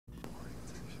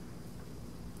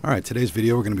Alright, today's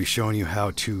video we're going to be showing you how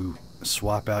to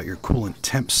swap out your coolant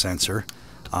temp sensor.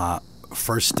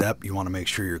 First step, you want to make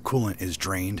sure your coolant is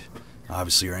drained.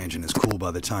 Obviously your engine is cool by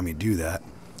the time you do that.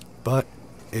 But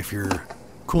if your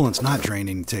coolant's not drained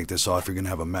and you take this off, you're going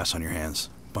to have a mess on your hands.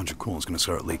 A bunch of coolant's going to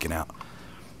start leaking out.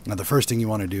 Now the first thing you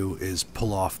want to do is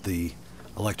pull off the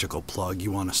electrical plug. You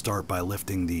want to start by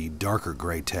lifting the darker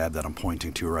gray tab that I'm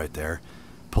pointing to right there.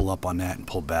 Pull up on that and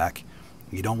pull back.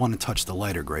 You don't want to touch the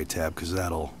lighter gray tab because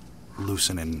that'll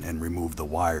loosen and remove the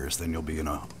wires. Then you'll be in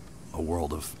a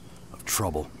world of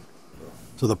trouble.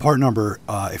 So the part number,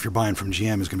 if you're buying from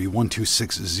GM, is going to be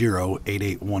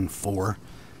 12608814.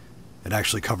 It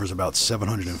actually covers about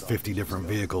 750 different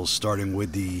vehicles, starting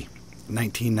with the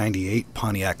 1998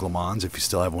 Pontiac Le Mans, if you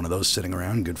still have one of those sitting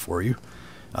around, good for you.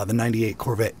 The 98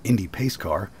 Corvette Indy Pace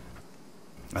Car.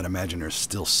 I'd imagine there's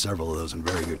still several of those in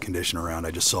very good condition around.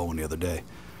 I just saw one the other day.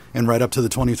 And right up to the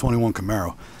 2021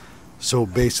 Camaro. So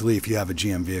basically, if you have a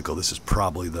GM vehicle, this is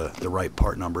probably the right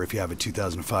part number. If you have a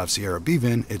 2005 Sierra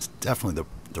B-VIN, it's definitely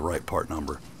the right part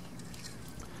number. So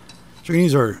we're going to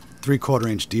use our 3/4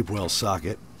 inch deep well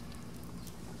socket.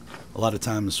 A lot of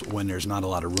times when there's not a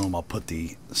lot of room, I'll put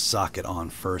the socket on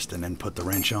first and then put the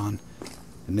wrench on.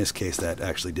 In this case, that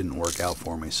actually didn't work out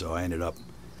for me, so I ended up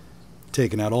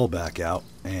taking that all back out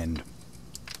and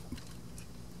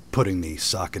putting the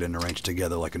socket and the wrench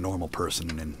together like a normal person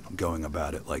and then going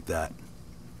about it like that,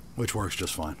 which works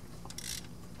just fine.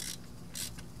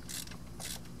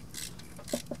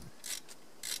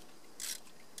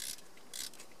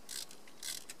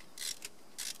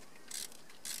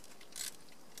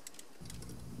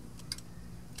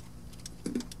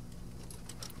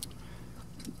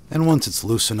 And once it's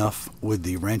loose enough with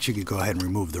the wrench, you can go ahead and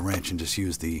remove the wrench and just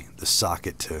use the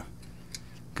socket to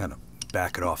kind of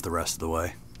back it off the rest of the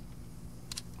way.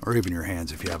 Or even your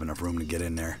hands if you have enough room to get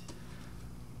in there.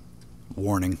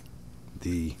 Warning,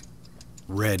 the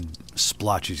red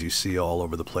splotches you see all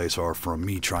over the place are from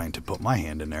me trying to put my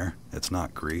hand in there. It's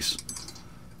not grease.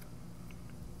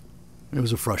 It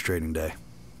was a frustrating day.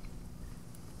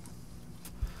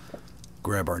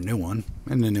 Grab our new one,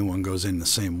 and the new one goes in the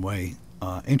same way.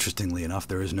 Interestingly enough,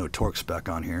 there is no torque spec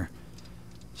on here,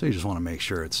 so you just want to make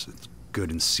sure it's good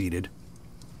and seated.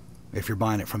 If you're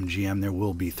buying it from GM, there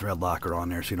will be thread locker on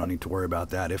there, so you don't need to worry about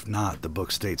that. If not, the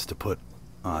book states to put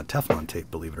Teflon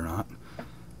tape, believe it or not.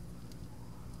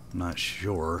 I'm not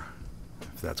sure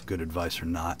if that's good advice or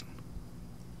not,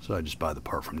 so I just buy the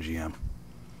part from GM.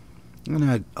 And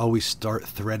I'd always start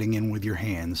threading in with your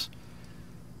hands.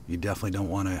 You definitely don't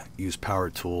want to use power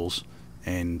tools,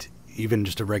 and even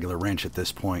just a regular wrench at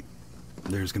this point,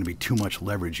 there's going to be too much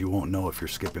leverage. You won't know if you're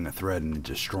skipping a thread and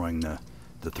destroying the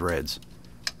threads.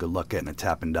 Good luck getting a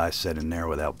tap and die set in there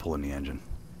without pulling the engine.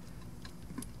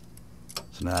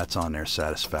 So now that's on there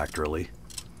satisfactorily.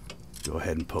 Go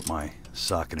ahead and put my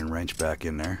socket and wrench back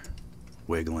in there,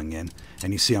 wiggling in.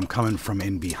 And you see I'm coming from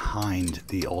in behind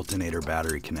the alternator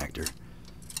battery connector.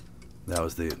 That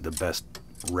was the best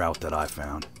route that I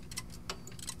found.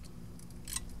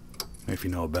 If you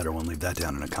know a better one, leave that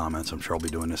down in the comments. I'm sure I'll be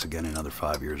doing this again in another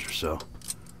 5 years or so.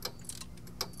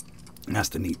 And that's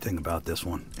the neat thing about this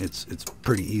one. It's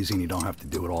pretty easy and you don't have to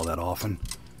do it all that often.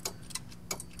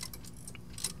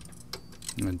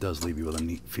 And it does leave you with a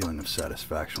neat feeling of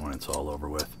satisfaction when it's all over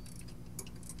with.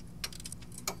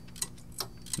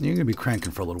 And you're going to be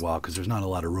cranking for a little while because there's not a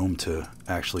lot of room to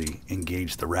actually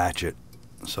engage the ratchet.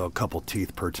 So a couple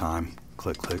teeth per time.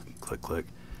 Click, click, click, click.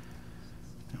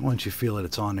 And once you feel that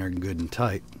it's on there good and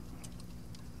tight,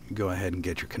 you go ahead and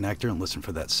get your connector and listen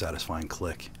for that satisfying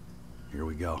click. Here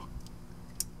we go.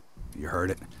 You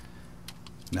heard it.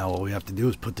 Now all we have to do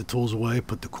is put the tools away,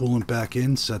 put the coolant back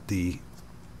in, set the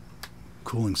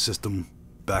cooling system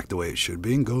back the way it should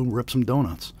be, and go rip some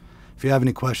donuts. If you have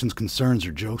any questions, concerns,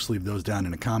 or jokes, leave those down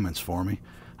in the comments for me.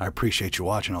 I appreciate you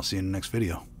watching. I'll see you in the next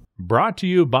video. Brought to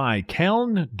you by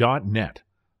Caln.net.